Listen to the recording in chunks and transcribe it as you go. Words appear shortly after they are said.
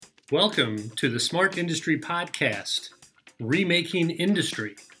Welcome to the Smart Industry Podcast, Remaking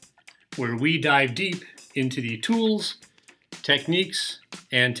Industry, where we dive deep into the tools, techniques,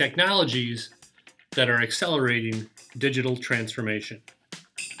 and technologies that are accelerating digital transformation.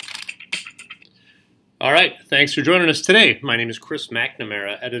 All right, thanks for joining us today. My name is Chris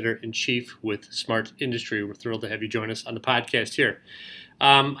McNamara, Editor-in-Chief with Smart Industry. We're thrilled to have you join us on the podcast here.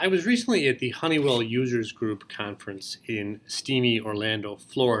 I was recently at the Honeywell Users Group conference in steamy Orlando,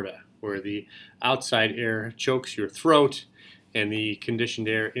 Florida, where the outside air chokes your throat and the conditioned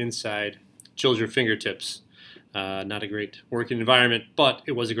air inside chills your fingertips. Not a great working environment, but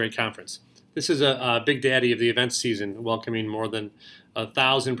it was a great conference. This is a big daddy of the event season, welcoming more than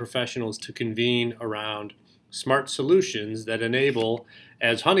 1,000 professionals to convene around smart solutions that enable,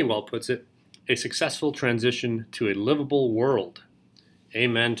 as Honeywell puts it, a successful transition to a livable world.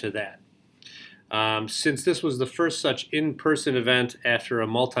 Amen to that. Since this was the first such in-person event after a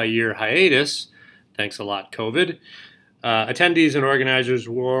multi-year hiatus, thanks a lot, COVID, attendees and organizers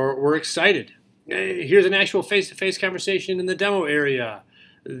were excited. Hey, here's an actual face-to-face conversation in the demo area.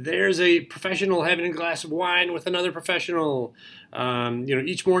 There's a professional having a glass of wine with another professional.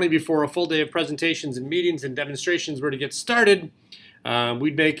 Each morning before a full day of presentations and meetings and demonstrations were to get started,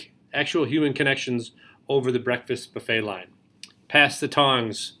 we'd make actual human connections over the breakfast buffet line. Pass the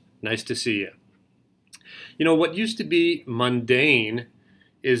tongs. Nice to see you. You know, what used to be mundane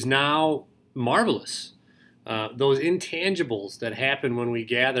is now marvelous. Those intangibles that happen when we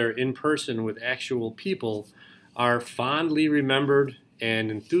gather in person with actual people are fondly remembered and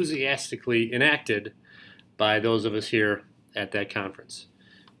enthusiastically enacted by those of us here at that conference.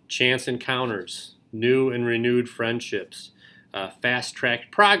 Chance encounters, new and renewed friendships, fast-tracked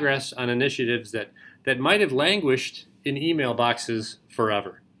progress on initiatives that might have languished in email boxes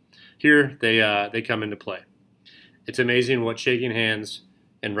forever. Here they come into play. It's amazing what shaking hands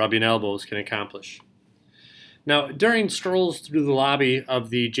and rubbing elbows can accomplish. Now, during strolls through the lobby of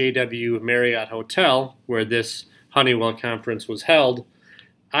the JW Marriott Hotel, where this Honeywell conference was held,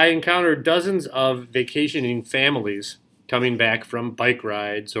 I encountered dozens of vacationing families coming back from bike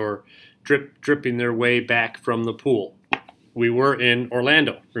rides or dripping their way back from the pool. We were in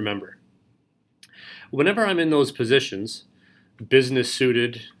Orlando, remember. Whenever I'm in those positions,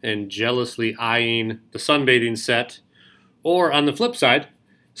 business-suited and jealously eyeing the sunbathing set, or on the flip side,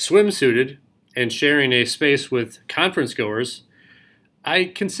 swimsuited and sharing a space with conference goers, I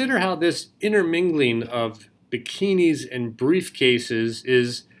consider how this intermingling of bikinis and briefcases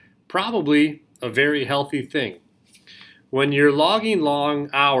is probably a very healthy thing. When you're logging long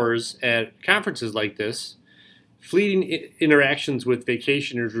hours at conferences like this, fleeting interactions with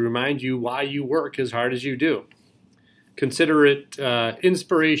vacationers remind you why you work as hard as you do. Consider it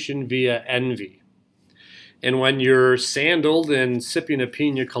inspiration via envy. And when you're sandaled and sipping a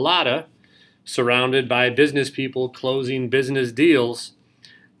pina colada, surrounded by business people closing business deals,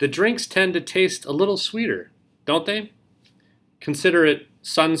 the drinks tend to taste a little sweeter, don't they? Consider it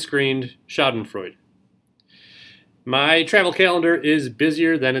sunscreened schadenfreude. My travel calendar is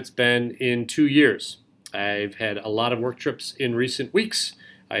busier than it's been in 2 years. I've had a lot of work trips in recent weeks.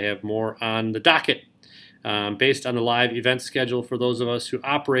 I have more on the docket. Based on the live event schedule for those of us who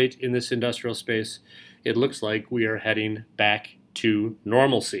operate in this industrial space, it looks like we are heading back to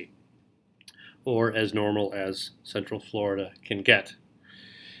normalcy, or as normal as Central Florida can get.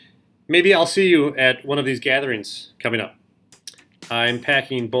 Maybe I'll see you at one of these gatherings coming up. I'm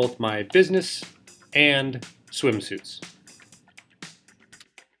packing both my business and swimsuits.